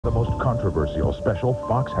The most controversial special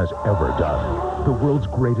Fox has ever done. The world's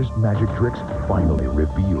greatest magic tricks finally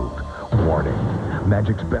revealed. Warning,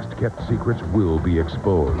 magic's best-kept secrets will be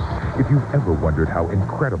exposed. If you've ever wondered how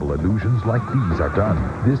incredible illusions like these are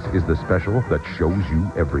done, this is the special that shows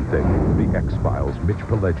you everything. The X-Files Mitch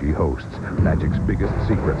Pileggi hosts Magic's biggest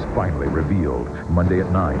secrets finally revealed. Monday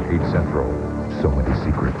at 9, 8 Central. So many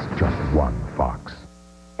secrets, just one Fox.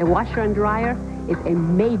 A washer and dryer is a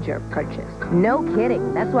major purchase. No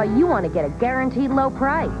kidding. That's why you want to get a guaranteed low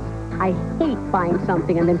price. I hate buying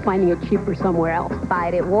something and then finding it cheaper somewhere else. Buy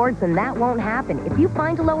it at Ward's and that won't happen. If you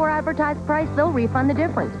find a lower advertised price, they'll refund the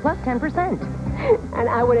difference, plus 10%. And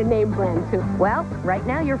I want a name brand, too. Well, right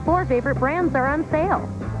now your 4 favorite brands are on sale.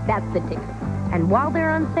 That's the ticket. And while they're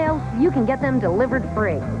on sale, you can get them delivered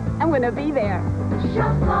free. I'm going to be there.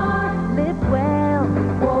 Shop smart, live well.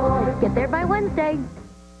 Ward. Get there by Wednesday.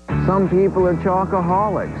 Some people are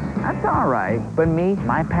chocoholics. That's all right. But me,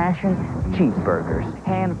 my passion, cheeseburgers.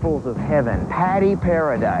 Handfuls of heaven, patty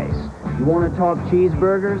paradise. You want to talk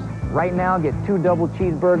cheeseburgers? Right now, get 2 double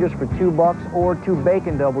cheeseburgers for $2 or 2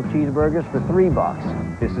 bacon double cheeseburgers for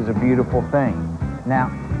 $3. This is a beautiful thing.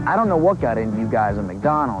 Now, I don't know what got into you guys at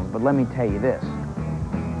McDonald's, but let me tell you this.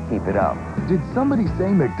 Keep it up. Did somebody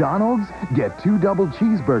say McDonald's? Get 2 double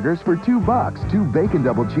cheeseburgers for $2, 2 bacon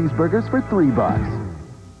double cheeseburgers for $3.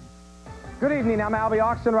 Good evening, I'm Albie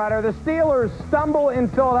Oxenrider. The Steelers stumble in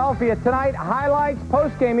Philadelphia tonight. Highlights,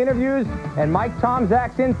 post-game interviews, and Mike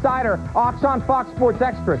Tomczak's Insider. Ox on Fox Sports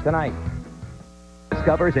Extra tonight.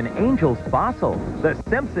 Discovers an angel's fossil. The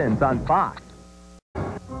Simpsons on Fox.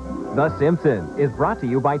 The Simpsons is brought to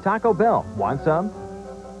you by Taco Bell. Want some?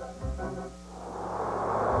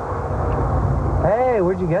 Hey,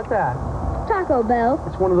 where'd you get that? Taco Bell.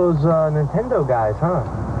 It's one of those Nintendo guys, huh?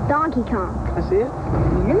 Donkey Kong. I see it.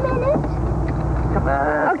 In a minute. Come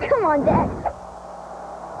on. Oh, come on, Dad.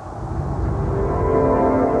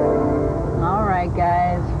 All right,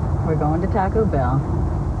 guys. We're going to Taco Bell.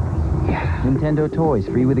 Yeah. Nintendo toys,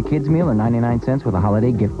 free with a kid's meal or 99 cents with a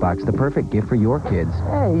holiday gift box. The perfect gift for your kids.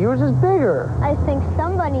 Hey, yours is bigger. I think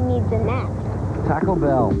somebody needs a nap. Taco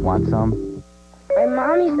Bell. Want some? My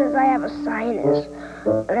mommy says I have a sinus,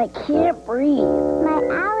 and I can't breathe. My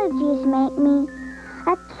allergies make me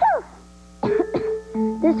achoo.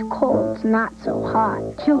 This cold's not so hot.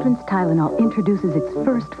 Children's Tylenol introduces its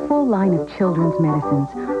first full line of children's medicines.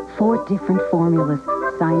 4 different formulas: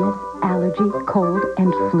 sinus, allergy, cold,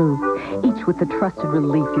 and flu. Each with the trusted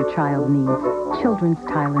relief your child needs. Children's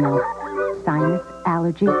Tylenol. Sinus,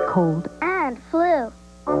 allergy, cold, and flu.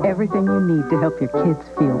 Everything you need to help your kids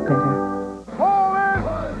feel better.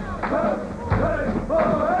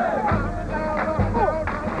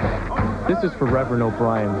 This is for Reverend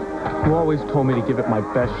O'Brien, who always told me to give it my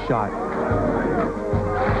best shot.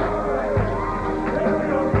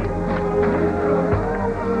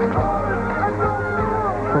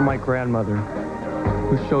 For my grandmother,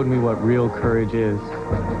 who showed me what real courage is.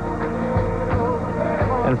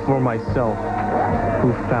 And for myself,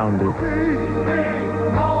 who found it.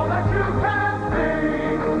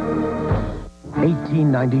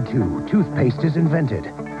 1892, toothpaste is invented.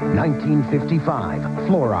 1955,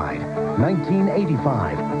 fluoride.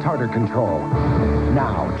 1985, tartar control.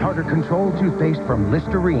 Now, tartar control toothpaste from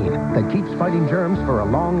Listerine that keeps fighting germs for a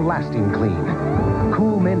long-lasting clean.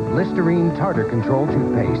 Cool Mint Listerine tartar control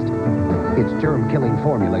toothpaste. Its germ-killing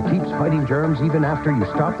formula keeps fighting germs even after you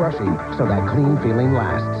stop brushing, so that clean feeling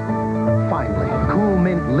lasts. Finally, Cool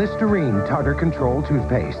Mint Listerine tartar control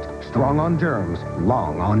toothpaste. Strong on germs,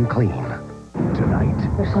 long on clean. Tonight,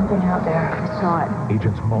 There's something out there. I saw it.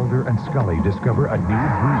 Agents Mulder and Scully discover a new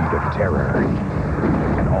breed of terror.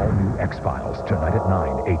 An all-new X-Files tonight at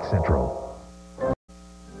 9, 8 Central.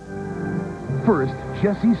 First,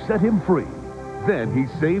 Jesse set him free. Then he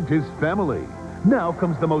saved his family. Now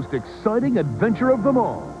comes the most exciting adventure of them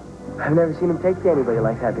all. I've never seen him take to anybody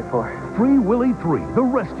like that before. Free Willy 3, The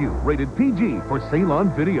Rescue, rated PG for sale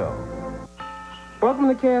on video. Welcome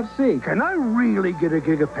to KFC. Can I really get a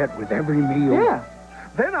Gigipet with every meal? Yeah.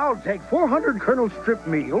 Then I'll take 400 Colonel Strip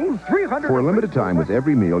meals, 300... For a limited time, with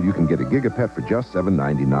every meal, you can get a Gigipet for just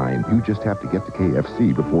 $7.99. You just have to get to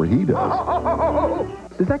KFC before he does.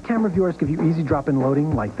 Does that camera of yours give you easy drop-in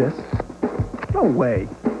loading like this? No way.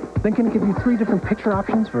 Then can it give you 3 different picture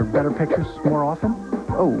options for better pictures more often?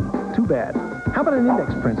 Oh, too bad. How about an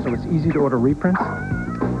index print so it's easy to order reprints?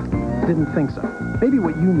 Didn't think so. Maybe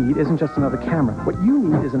what you need isn't just another camera. What you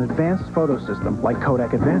need is an advanced photo system like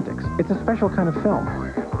Kodak Advantix. It's a special kind of film.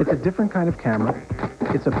 It's a different kind of camera.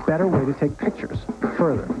 It's a better way to take pictures.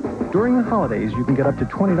 Further, during the holidays, you can get up to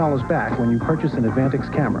 $20 back when you purchase an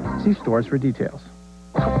Advantix camera. See stores for details.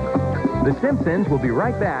 The Simpsons will be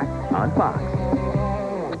right back on Fox.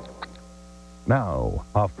 Now,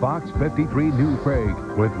 a Fox 53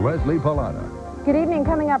 Newsbreak with Leslie Palana. Good evening.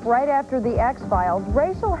 Coming up right after the X-Files,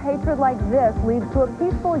 racial hatred like this leads to a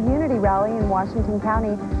peaceful unity rally in Washington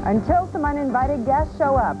County until some uninvited guests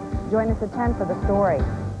show up. Join us at 10 for the story.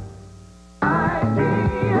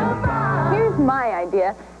 Here's my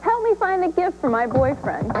idea. Help me find a gift for my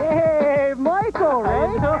boyfriend. Hey, Michael,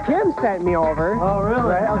 right? Kim sent me over. Oh, really?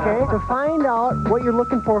 Right, okay. To find out what you're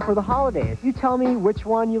looking for the holidays. You tell me which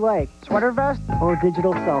one you like. Sweater vest or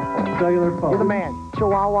digital cell phone? Cellular phone. You're the man.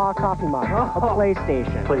 Chihuahua coffee mug. A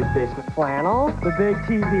PlayStation. PlayStation. Flannel. The big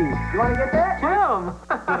TV. You want to get that? Kim,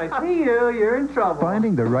 when I see you, you're in trouble.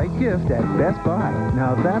 Finding the right gift at Best Buy.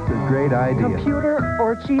 Now that's a great idea. Computer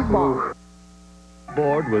or cheese ball?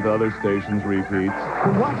 Bored with other stations' repeats.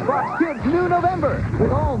 Watch Fox Kids New November with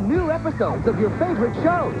all new episodes of your favorite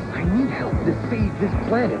shows. I need help to save this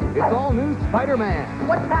planet. It's all new Spider-Man.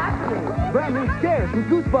 What's happening? Brand new scares with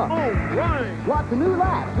Goosebumps. Oh, right. Lots of new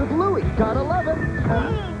laughs with Louie. Gotta love it.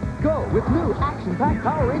 Go with new action-packed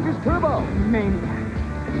Power Rangers Turbo. Maniac.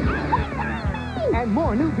 And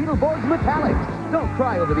more new Beetleborgs Metallics. Don't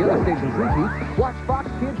cry over the other stations' repeats. Watch Fox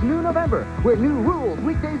Kids New November with new rules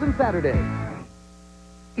weekdays and Saturdays.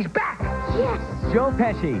 He's back! Yes! Joe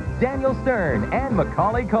Pesci, Daniel Stern, and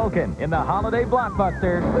Macaulay Culkin in the holiday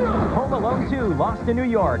blockbuster Home Alone 2, Lost in New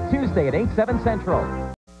York, Tuesday at 8, 7 Central.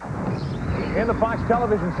 In the Fox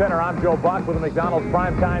Television Center, I'm Joe Buck with a McDonald's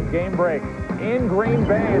primetime game break. In Green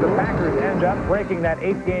Bay, the Packers end up breaking that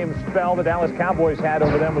 8-game spell the Dallas Cowboys had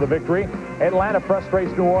over them with a victory. Atlanta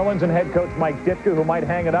frustrates New Orleans and head coach Mike Ditka, who might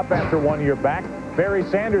hang it up after 1 year back. Barry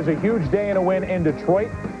Sanders, a huge day and a win in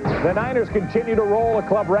Detroit. The Niners continue to roll a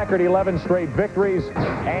club record 11 straight victories.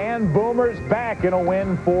 And Boomer's back in a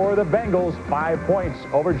win for the Bengals, 5 points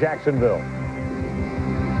over Jacksonville.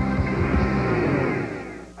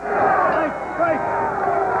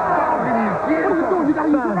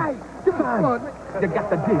 You got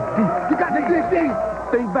to dig deep. You got to dig deep.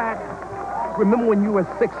 Stay back. Remember when you were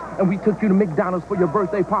 6 and we took you to McDonald's for your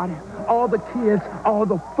birthday party? All the kids, all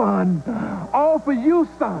the fun. All for you,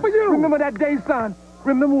 son. For you. Remember that day, son?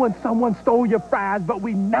 Remember when someone stole your fries, but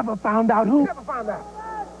we never found out who? Never found out.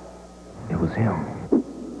 It was him.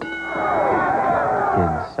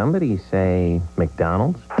 Did somebody say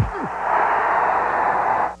McDonald's?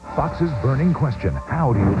 Fox's burning question,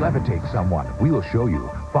 how do you levitate someone? We'll show you.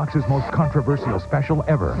 Fox's most controversial special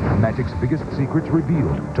ever. Magic's biggest secrets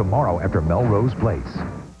revealed tomorrow after Melrose Place.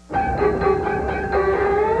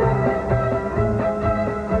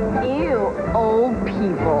 Ew, old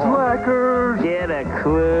people. Slackers. Get a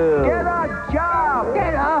clue. Get a job.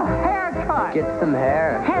 Get a haircut. Get some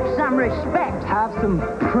hair. Have some respect. Have some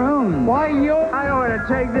prunes. Why, you? I don't want to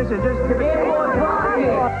take this and just give it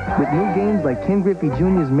With new games like Ken Griffey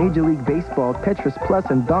Jr.'s Major League Baseball, Tetris Plus,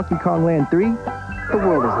 and Donkey Kong Land 3, the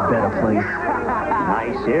world is a better place.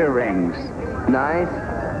 Nice earrings. Nice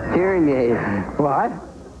hearing aids. What?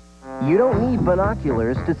 You don't need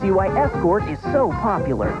binoculars to see why Escort is so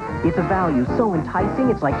popular. It's a value so enticing,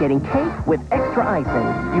 it's like getting cake with extra icing.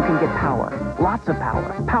 You can get power, lots of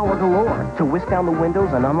power, power galore, to whisk down the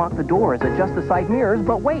windows and unlock the doors, adjust the side mirrors,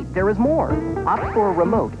 but wait, there is more. Opt for a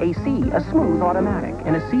remote, AC, a smooth automatic,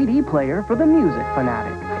 and a CD player for the music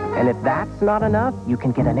fanatic. And if that's not enough, you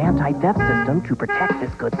can get an anti-theft system to protect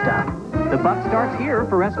this good stuff. The buck starts here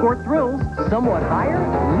for Escort thrills, somewhat higher,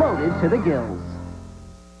 loaded to the gills.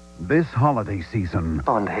 This holiday season,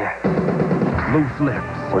 On here. loose lips.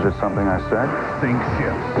 Was it something I said? Think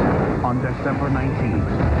shifts. On December 19th,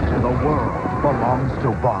 the world belongs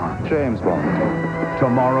to Bond. James Bond.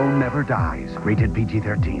 Tomorrow Never Dies. Rated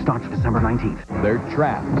PG-13. Starts December 19th. They're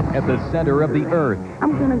trapped at the center of the earth.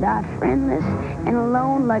 I'm gonna die friendless and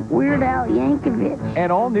alone like Weird Al Yankovic. An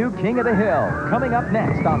all-new King of the Hill, coming up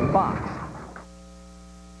next on Fox.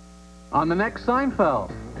 On the next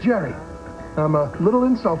Seinfeld. Jerry, I'm a little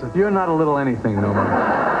insulted. You're not a little anything, no more.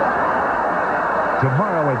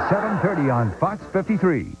 Tomorrow at 7:30 on Fox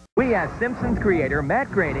 53. We asked Simpsons creator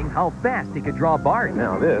Matt Groening how fast he could draw Bart.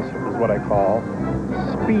 Now this is what I call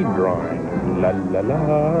speed drawing. La la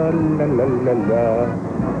la la la la la.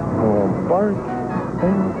 Oh, Bart.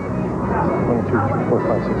 1, 2, 3, 4,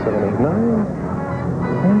 5, 6, 7, 8, 9.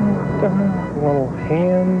 And little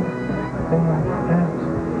hand.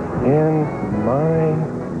 And my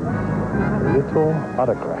little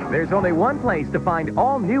autograph. There's only one place to find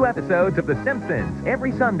all new episodes of The Simpsons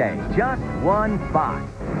every Sunday. Just one Fox.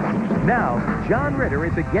 Now, John Ritter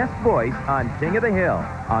is a guest voice on King of the Hill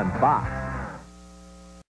on Fox.